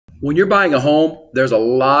When you're buying a home, there's a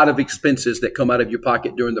lot of expenses that come out of your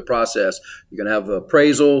pocket during the process. You're going to have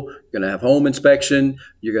appraisal, you're going to have home inspection,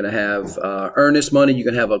 you're going to have earnest money, you're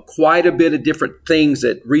going to have quite a bit of different things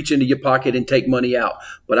that reach into your pocket and take money out.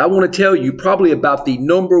 But I want to tell you probably about the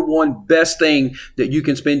number one best thing that you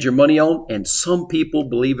can spend your money on, and some people,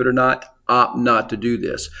 believe it or not, opt not to do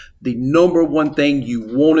this. The number one thing you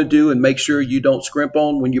want to do and make sure you don't scrimp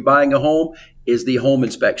on when you're buying a home is the home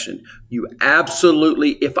inspection. You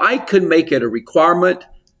absolutely, if I could make it a requirement,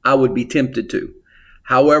 I would be tempted to.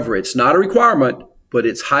 However, it's not a requirement, but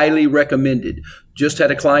it's highly recommended. Just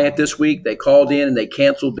had a client this week. They called in and they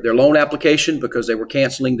canceled their loan application because they were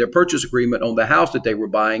canceling their purchase agreement on the house that they were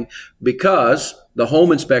buying because the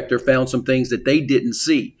home inspector found some things that they didn't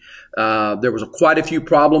see. There was quite a few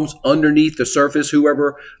problems underneath the surface.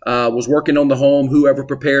 Whoever was working on the home, whoever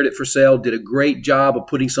prepared it for sale, did a great job of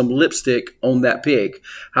putting some lipstick on that pig.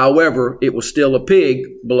 However, it was still a pig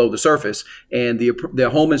below the surface, and the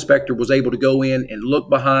home inspector was able to go in and look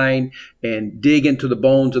behind and dig into the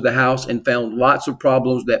bones of the house and found lots of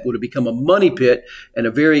problems that would have become a money pit and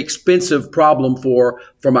a very expensive problem for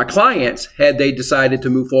my clients had they decided to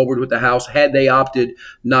move forward with the house, had they opted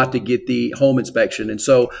not to get the home inspection. And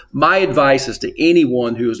so my advice is to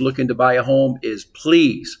anyone who is looking to buy a home is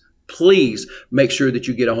please make sure that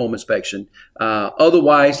you get a home inspection.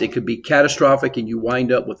 Otherwise, it could be catastrophic and you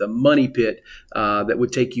wind up with a money pit that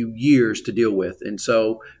would take you years to deal with. And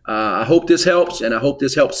so I hope this helps, and I hope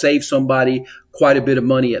this helps save somebody quite a bit of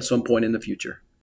money at some point in the future.